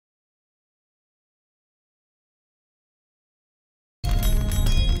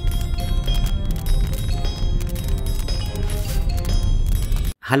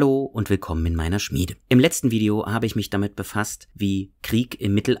Hallo und willkommen in meiner Schmiede. Im letzten Video habe ich mich damit befasst, wie Krieg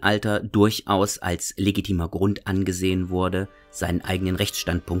im Mittelalter durchaus als legitimer Grund angesehen wurde, seinen eigenen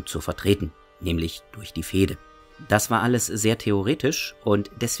Rechtsstandpunkt zu vertreten, nämlich durch die Fehde. Das war alles sehr theoretisch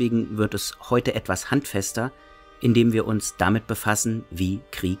und deswegen wird es heute etwas handfester, indem wir uns damit befassen, wie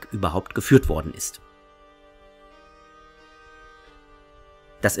Krieg überhaupt geführt worden ist.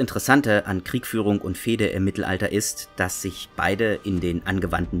 Das Interessante an Kriegführung und Fehde im Mittelalter ist, dass sich beide in den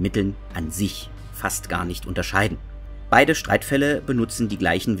angewandten Mitteln an sich fast gar nicht unterscheiden. Beide Streitfälle benutzen die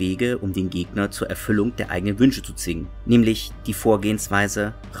gleichen Wege, um den Gegner zur Erfüllung der eigenen Wünsche zu zwingen, nämlich die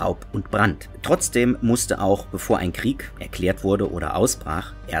Vorgehensweise Raub und Brand. Trotzdem musste auch, bevor ein Krieg erklärt wurde oder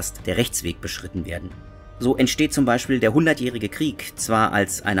ausbrach, erst der Rechtsweg beschritten werden. So entsteht zum Beispiel der 100-jährige Krieg zwar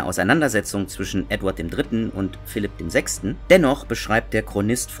als eine Auseinandersetzung zwischen Edward III. Und Philipp VI., dennoch beschreibt der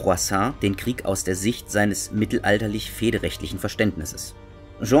Chronist Froissart den Krieg aus der Sicht seines mittelalterlich-fehderechtlichen Verständnisses.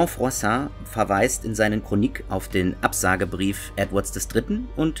 Jean Froissart verweist in seinen Chroniken auf den Absagebrief Edwards III.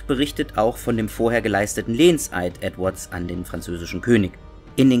 Und berichtet auch von dem vorher geleisteten Lehnseid Edwards an den französischen König.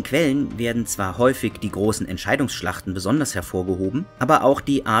 In den Quellen werden zwar häufig die großen Entscheidungsschlachten besonders hervorgehoben, aber auch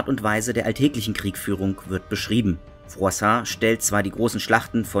die Art und Weise der alltäglichen Kriegführung wird beschrieben. Froissart stellt zwar die großen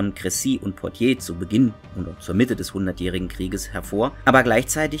Schlachten von Crécy und Poitiers zu Beginn oder zur Mitte des 100-jährigen Krieges hervor, aber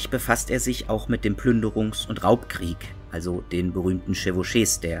gleichzeitig befasst er sich auch mit dem Plünderungs- und Raubkrieg, also den berühmten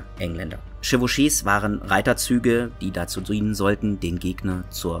Chevauchés der Engländer. Chevauchés waren Reiterzüge, die dazu dienen sollten, den Gegner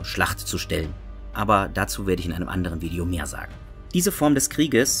zur Schlacht zu stellen. Aber dazu werde ich in einem anderen Video mehr sagen. Diese Form des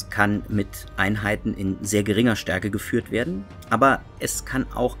Krieges kann mit Einheiten in sehr geringer Stärke geführt werden, aber es kann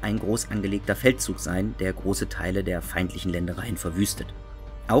auch ein groß angelegter Feldzug sein, der große Teile der feindlichen Ländereien verwüstet.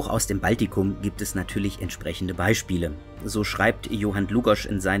 Auch aus dem Baltikum gibt es natürlich entsprechende Beispiele. So schreibt Johann Dlugosch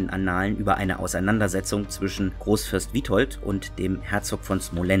in seinen Annalen über eine Auseinandersetzung zwischen Großfürst Witold und dem Herzog von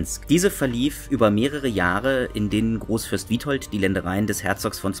Smolensk. Diese verlief über mehrere Jahre, in denen Großfürst Witold die Ländereien des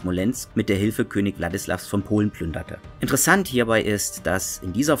Herzogs von Smolensk mit der Hilfe König Wladislaws von Polen plünderte. Interessant hierbei ist, dass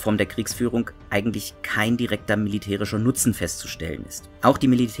in dieser Form der Kriegsführung eigentlich kein direkter militärischer Nutzen festzustellen ist. Auch die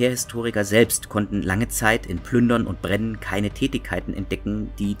Militärhistoriker selbst konnten lange Zeit in Plündern und Brennen keine Tätigkeiten entdecken,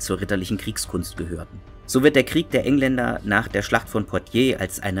 die zur ritterlichen Kriegskunst gehörten. So wird der Krieg der Engländer nach der Schlacht von Poitiers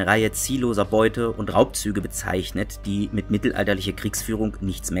als eine Reihe zielloser Beute- und Raubzüge bezeichnet, die mit mittelalterlicher Kriegsführung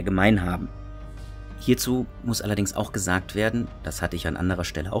nichts mehr gemein haben. Hierzu muss allerdings auch gesagt werden, das hatte ich an anderer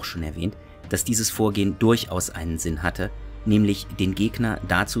Stelle auch schon erwähnt, dass dieses Vorgehen durchaus einen Sinn hatte, nämlich den Gegner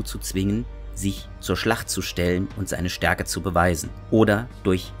dazu zu zwingen, sich zur Schlacht zu stellen und seine Stärke zu beweisen oder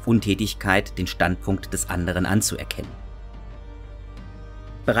durch Untätigkeit den Standpunkt des anderen anzuerkennen.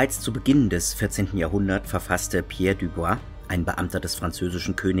 Bereits zu Beginn des 14. Jahrhunderts verfasste Pierre Dubois, ein Beamter des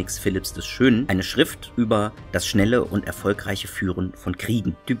französischen Königs Philipps des Schönen, eine Schrift über das schnelle und erfolgreiche Führen von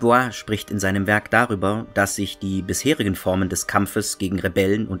Kriegen. Dubois spricht in seinem Werk darüber, dass sich die bisherigen Formen des Kampfes gegen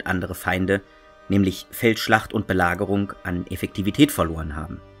Rebellen und andere Feinde, nämlich Feldschlacht und Belagerung, an Effektivität verloren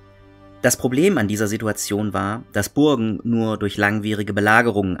haben. Das Problem an dieser Situation war, dass Burgen nur durch langwierige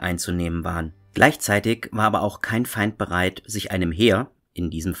Belagerungen einzunehmen waren. Gleichzeitig war aber auch kein Feind bereit, sich einem Heer, in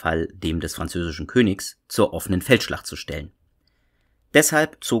diesem Fall dem des französischen Königs, zur offenen Feldschlacht zu stellen.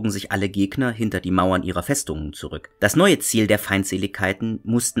 Deshalb zogen sich alle Gegner hinter die Mauern ihrer Festungen zurück. Das neue Ziel der Feindseligkeiten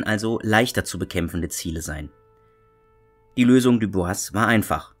mussten also leichter zu bekämpfende Ziele sein. Die Lösung Dubois war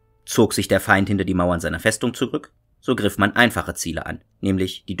einfach. Zog sich der Feind hinter die Mauern seiner Festung zurück, so griff man einfache Ziele an,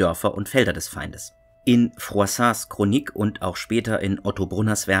 nämlich die Dörfer und Felder des Feindes. In Froissarts Chronik und auch später in Otto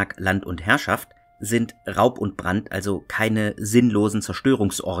Brunners Werk Land und Herrschaft sind Raub und Brand also keine sinnlosen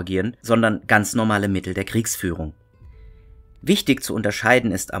Zerstörungsorgien, sondern ganz normale Mittel der Kriegsführung. Wichtig zu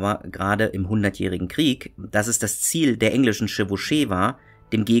unterscheiden ist aber, gerade im 100-jährigen Krieg, dass es das Ziel der englischen Chevauchés war,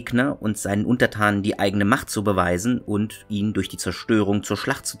 dem Gegner und seinen Untertanen die eigene Macht zu beweisen und ihn durch die Zerstörung zur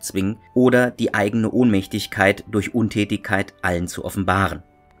Schlacht zu zwingen oder die eigene Ohnmächtigkeit durch Untätigkeit allen zu offenbaren.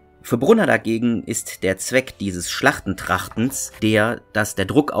 Für Brunner dagegen ist der Zweck dieses Schlachtentrachtens dass der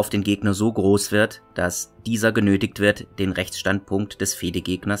Druck auf den Gegner so groß wird, dass dieser genötigt wird, den Rechtsstandpunkt des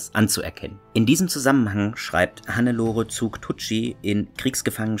Fehdegegners anzuerkennen. In diesem Zusammenhang schreibt Hannelore Zug-Tucci in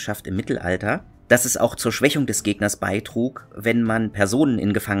Kriegsgefangenschaft im Mittelalter, dass es auch zur Schwächung des Gegners beitrug, wenn man Personen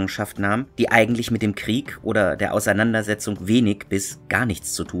in Gefangenschaft nahm, die eigentlich mit dem Krieg oder der Auseinandersetzung wenig bis gar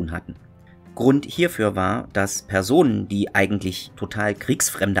nichts zu tun hatten. Grund hierfür war, dass Personen, die eigentlich total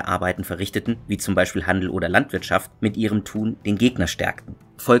kriegsfremde Arbeiten verrichteten, wie zum Beispiel Handel oder Landwirtschaft, mit ihrem Tun den Gegner stärkten.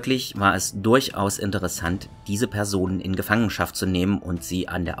 Folglich war es durchaus interessant, diese Personen in Gefangenschaft zu nehmen und sie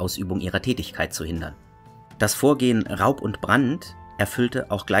an der Ausübung ihrer Tätigkeit zu hindern. Das Vorgehen Raub und Brand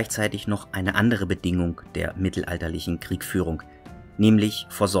erfüllte auch gleichzeitig noch eine andere Bedingung der mittelalterlichen Kriegführung, nämlich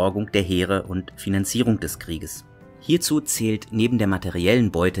Versorgung der Heere und Finanzierung des Krieges. Hierzu zählt neben der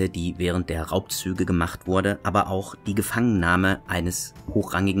materiellen Beute, die während der Raubzüge gemacht wurde, aber auch die Gefangennahme eines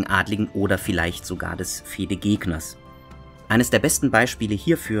hochrangigen Adligen oder vielleicht sogar des Fehdegegners. Eines der besten Beispiele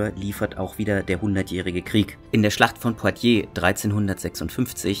hierfür liefert auch wieder der Hundertjährige Krieg. In der Schlacht von Poitiers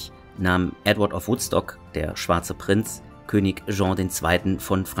 1356 nahm Edward of Woodstock, der Schwarze Prinz, König Jean II.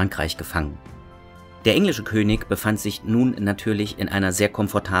 Von Frankreich gefangen. Der englische König befand sich nun natürlich in einer sehr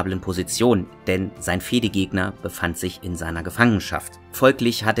komfortablen Position, denn sein Fehdegegner befand sich in seiner Gefangenschaft.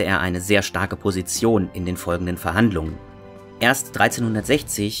 Folglich hatte er eine sehr starke Position in den folgenden Verhandlungen. Erst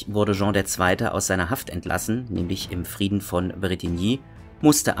 1360 wurde Jean II. Aus seiner Haft entlassen, nämlich im Frieden von Bretigny,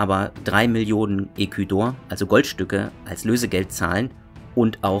 musste aber 3 Millionen Écus d'Or, also Goldstücke, als Lösegeld zahlen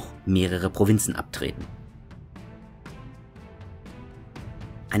und auch mehrere Provinzen abtreten.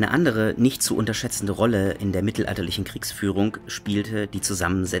 Eine andere, nicht zu unterschätzende Rolle in der mittelalterlichen Kriegsführung spielte die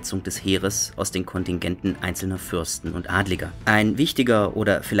Zusammensetzung des Heeres aus den Kontingenten einzelner Fürsten und Adliger. Ein wichtiger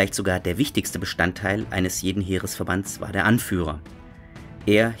oder vielleicht sogar der wichtigste Bestandteil eines jeden Heeresverbands war der Anführer.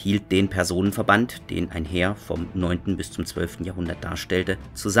 Er hielt den Personenverband, den ein Heer vom 9. bis zum 12. Jahrhundert darstellte,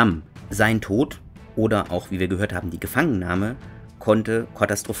 zusammen. Sein Tod oder auch, wie wir gehört haben, die Gefangennahme konnte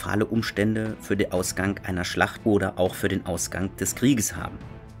katastrophale Umstände für den Ausgang einer Schlacht oder auch für den Ausgang des Krieges haben.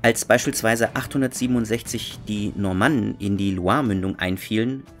 Als beispielsweise 867 die Normannen in die Loire-Mündung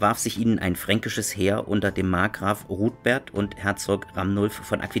einfielen, warf sich ihnen ein fränkisches Heer unter dem Markgraf Rudbert und Herzog Ramnulf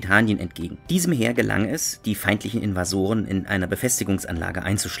von Aquitanien entgegen. Diesem Heer gelang es, die feindlichen Invasoren in einer Befestigungsanlage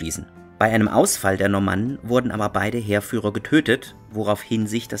einzuschließen. Bei einem Ausfall der Normannen wurden aber beide Heerführer getötet, woraufhin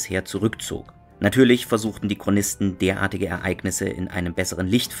sich das Heer zurückzog. Natürlich versuchten die Chronisten derartige Ereignisse in einem besseren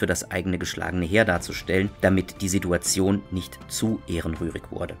Licht für das eigene geschlagene Heer darzustellen, damit die Situation nicht zu ehrenrührig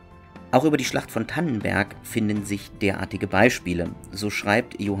wurde. Auch über die Schlacht von Tannenberg finden sich derartige Beispiele. So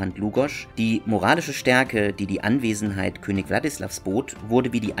schreibt Johann Dlugosch: Die moralische Stärke, die die Anwesenheit König Władysławs bot,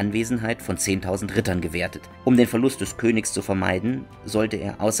 wurde wie die Anwesenheit von 10.000 Rittern gewertet. Um den Verlust des Königs zu vermeiden, sollte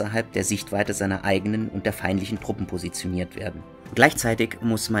er außerhalb der Sichtweite seiner eigenen und der feindlichen Truppen positioniert werden. Gleichzeitig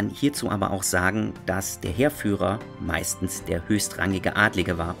muss man hierzu aber auch sagen, dass der Heerführer meistens der höchstrangige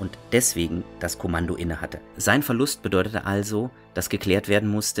Adlige war und deswegen das Kommando innehatte. Sein Verlust bedeutete also, dass geklärt werden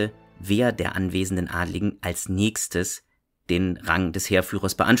musste, wer der anwesenden Adligen als nächstes den Rang des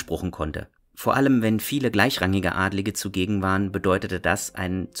Heerführers beanspruchen konnte. Vor allem, wenn viele gleichrangige Adlige zugegen waren, bedeutete das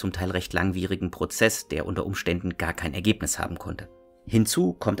einen zum Teil recht langwierigen Prozess, der unter Umständen gar kein Ergebnis haben konnte.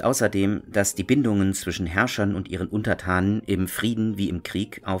 Hinzu kommt außerdem, dass die Bindungen zwischen Herrschern und ihren Untertanen im Frieden wie im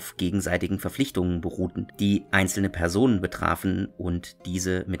Krieg auf gegenseitigen Verpflichtungen beruhten, die einzelne Personen betrafen und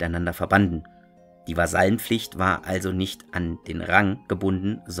diese miteinander verbanden. Die Vasallenpflicht war also nicht an den Rang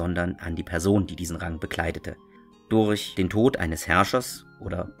gebunden, sondern an die Person, die diesen Rang bekleidete. Durch den Tod eines Herrschers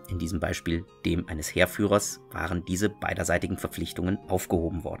oder in diesem Beispiel dem eines Heerführers waren diese beiderseitigen Verpflichtungen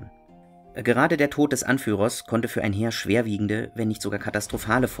aufgehoben worden. Gerade der Tod des Anführers konnte für ein Heer schwerwiegende, wenn nicht sogar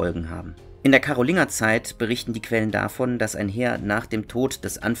katastrophale Folgen haben. In der Karolingerzeit berichten die Quellen davon, dass ein Heer nach dem Tod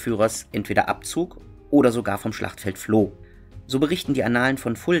des Anführers entweder abzog oder sogar vom Schlachtfeld floh. So berichten die Annalen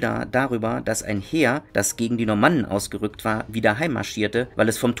von Fulda darüber, dass ein Heer, das gegen die Normannen ausgerückt war, wieder heimmarschierte, weil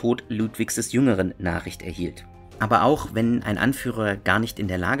es vom Tod Ludwigs des Jüngeren Nachricht erhielt. Aber auch wenn ein Anführer gar nicht in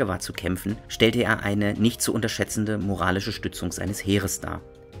der Lage war zu kämpfen, stellte er eine nicht zu unterschätzende moralische Stützung seines Heeres dar.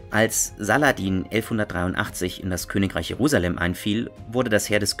 Als Saladin 1183 in das Königreich Jerusalem einfiel, wurde das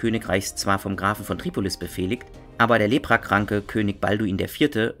Heer des Königreichs zwar vom Grafen von Tripolis befehligt, aber der leprakranke König Balduin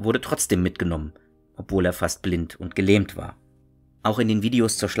IV. Wurde trotzdem mitgenommen, obwohl er fast blind und gelähmt war. Auch in den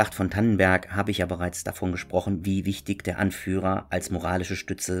Videos zur Schlacht von Tannenberg habe ich ja bereits davon gesprochen, wie wichtig der Anführer als moralische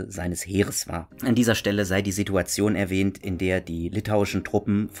Stütze seines Heeres war. An dieser Stelle sei die Situation erwähnt, in der die litauischen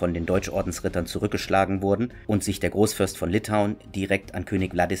Truppen von den Deutschordensrittern zurückgeschlagen wurden und sich der Großfürst von Litauen direkt an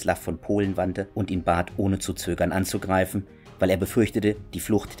König Władysław von Polen wandte und ihn bat, ohne zu zögern anzugreifen, weil er befürchtete, die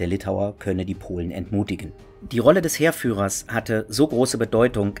Flucht der Litauer könne die Polen entmutigen. Die Rolle des Heerführers hatte so große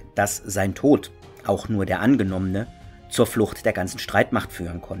Bedeutung, dass sein Tod, auch nur der angenommene, zur Flucht der ganzen Streitmacht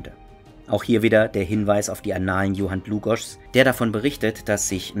führen konnte. Auch hier wieder der Hinweis auf die Annalen Johann Dlugoschs, der davon berichtet, dass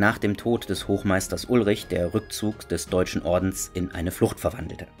sich nach dem Tod des Hochmeisters Ulrich der Rückzug des Deutschen Ordens in eine Flucht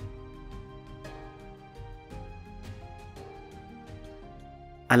verwandelte.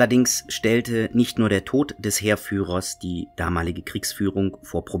 Allerdings stellte nicht nur der Tod des Heerführers die damalige Kriegsführung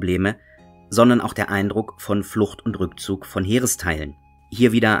vor Probleme, sondern auch der Eindruck von Flucht und Rückzug von Heeresteilen.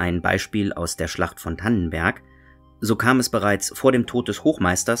 Hier wieder ein Beispiel aus der Schlacht von Tannenberg. So kam es bereits vor dem Tod des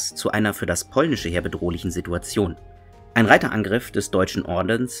Hochmeisters zu einer für das polnische Heer bedrohlichen Situation. Ein Reiterangriff des Deutschen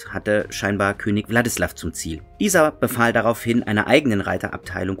Ordens hatte scheinbar König Wladislaw zum Ziel. Dieser befahl daraufhin, einer eigenen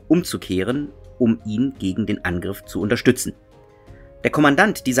Reiterabteilung umzukehren, um ihn gegen den Angriff zu unterstützen. Der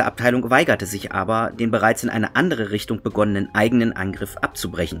Kommandant dieser Abteilung weigerte sich aber, den bereits in eine andere Richtung begonnenen eigenen Angriff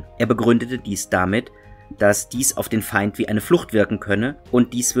abzubrechen. Er begründete dies damit, dass dies auf den Feind wie eine Flucht wirken könne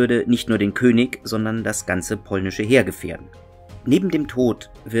und dies würde nicht nur den König, sondern das ganze polnische Heer gefährden. Neben dem Tod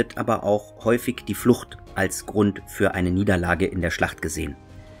wird aber auch häufig die Flucht als Grund für eine Niederlage in der Schlacht gesehen.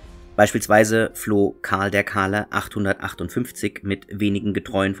 Beispielsweise floh Karl der Kahle 858 mit wenigen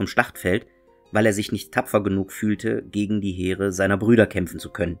Getreuen vom Schlachtfeld, weil er sich nicht tapfer genug fühlte, gegen die Heere seiner Brüder kämpfen zu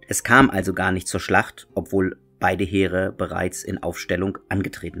können. Es kam also gar nicht zur Schlacht, obwohl beide Heere bereits in Aufstellung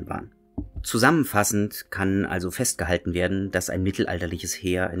angetreten waren. Zusammenfassend kann also festgehalten werden, dass ein mittelalterliches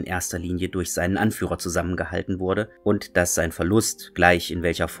Heer in erster Linie durch seinen Anführer zusammengehalten wurde und dass sein Verlust, gleich in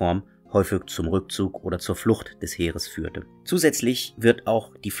welcher Form, häufig zum Rückzug oder zur Flucht des Heeres führte. Zusätzlich wird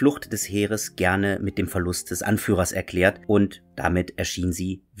auch die Flucht des Heeres gerne mit dem Verlust des Anführers erklärt und damit erschien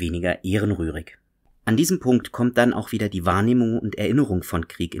sie weniger ehrenrührig. An diesem Punkt kommt dann auch wieder die Wahrnehmung und Erinnerung von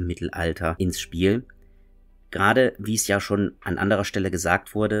Krieg im Mittelalter ins Spiel. Gerade, wie es ja schon an anderer Stelle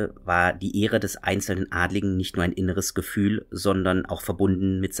gesagt wurde, war die Ehre des einzelnen Adligen nicht nur ein inneres Gefühl, sondern auch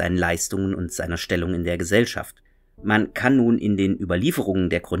verbunden mit seinen Leistungen und seiner Stellung in der Gesellschaft. Man kann nun in den Überlieferungen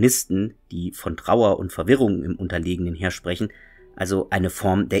der Chronisten, die von Trauer und Verwirrung im Unterlegenen hersprechen, also eine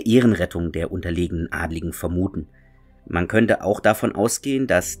Form der Ehrenrettung der unterlegenen Adligen vermuten. Man könnte auch davon ausgehen,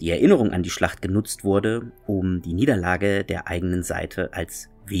 dass die Erinnerung an die Schlacht genutzt wurde, um die Niederlage der eigenen Seite als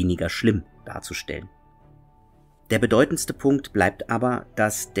weniger schlimm darzustellen. Der bedeutendste Punkt bleibt aber,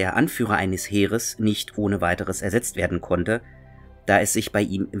 dass der Anführer eines Heeres nicht ohne weiteres ersetzt werden konnte, da es sich bei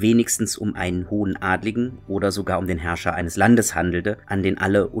ihm wenigstens um einen hohen Adligen oder sogar um den Herrscher eines Landes handelte, an den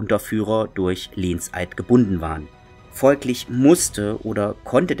alle Unterführer durch Lehnseid gebunden waren. Folglich musste oder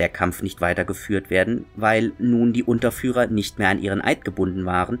konnte der Kampf nicht weitergeführt werden, weil nun die Unterführer nicht mehr an ihren Eid gebunden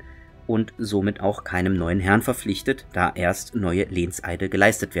waren und somit auch keinem neuen Herrn verpflichtet, da erst neue Lehnseide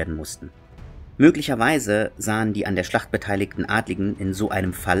geleistet werden mussten. Möglicherweise sahen die an der Schlacht beteiligten Adligen in so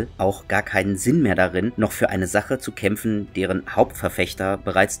einem Fall auch gar keinen Sinn mehr darin, noch für eine Sache zu kämpfen, deren Hauptverfechter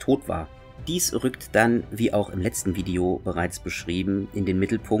bereits tot war. Dies rückt dann, wie auch im letzten Video bereits beschrieben, in den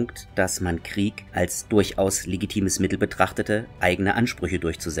Mittelpunkt, dass man Krieg als durchaus legitimes Mittel betrachtete, eigene Ansprüche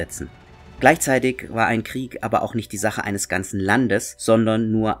durchzusetzen. Gleichzeitig war ein Krieg aber auch nicht die Sache eines ganzen Landes,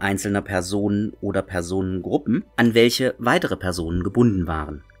 sondern nur einzelner Personen oder Personengruppen, an welche weitere Personen gebunden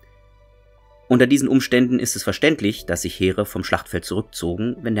waren. Unter diesen Umständen ist es verständlich, dass sich Heere vom Schlachtfeld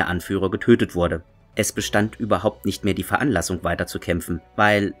zurückzogen, wenn der Anführer getötet wurde. Es bestand überhaupt nicht mehr die Veranlassung weiterzukämpfen,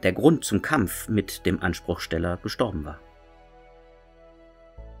 weil der Grund zum Kampf mit dem Anspruchsteller gestorben war.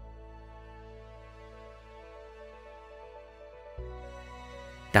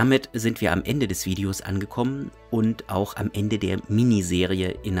 Damit sind wir am Ende des Videos angekommen und auch am Ende der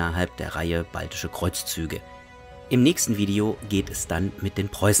Miniserie innerhalb der Reihe Baltische Kreuzzüge. Im nächsten Video geht es dann mit den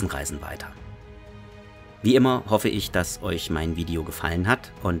Preußenreisen weiter. Wie immer hoffe ich, dass euch mein Video gefallen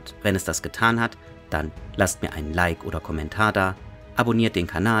hat und wenn es das getan hat, dann lasst mir einen Like oder Kommentar da, abonniert den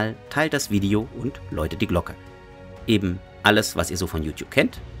Kanal, teilt das Video und läutet die Glocke. Eben alles, was ihr so von YouTube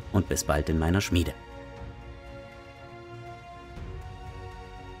kennt und bis bald in meiner Schmiede.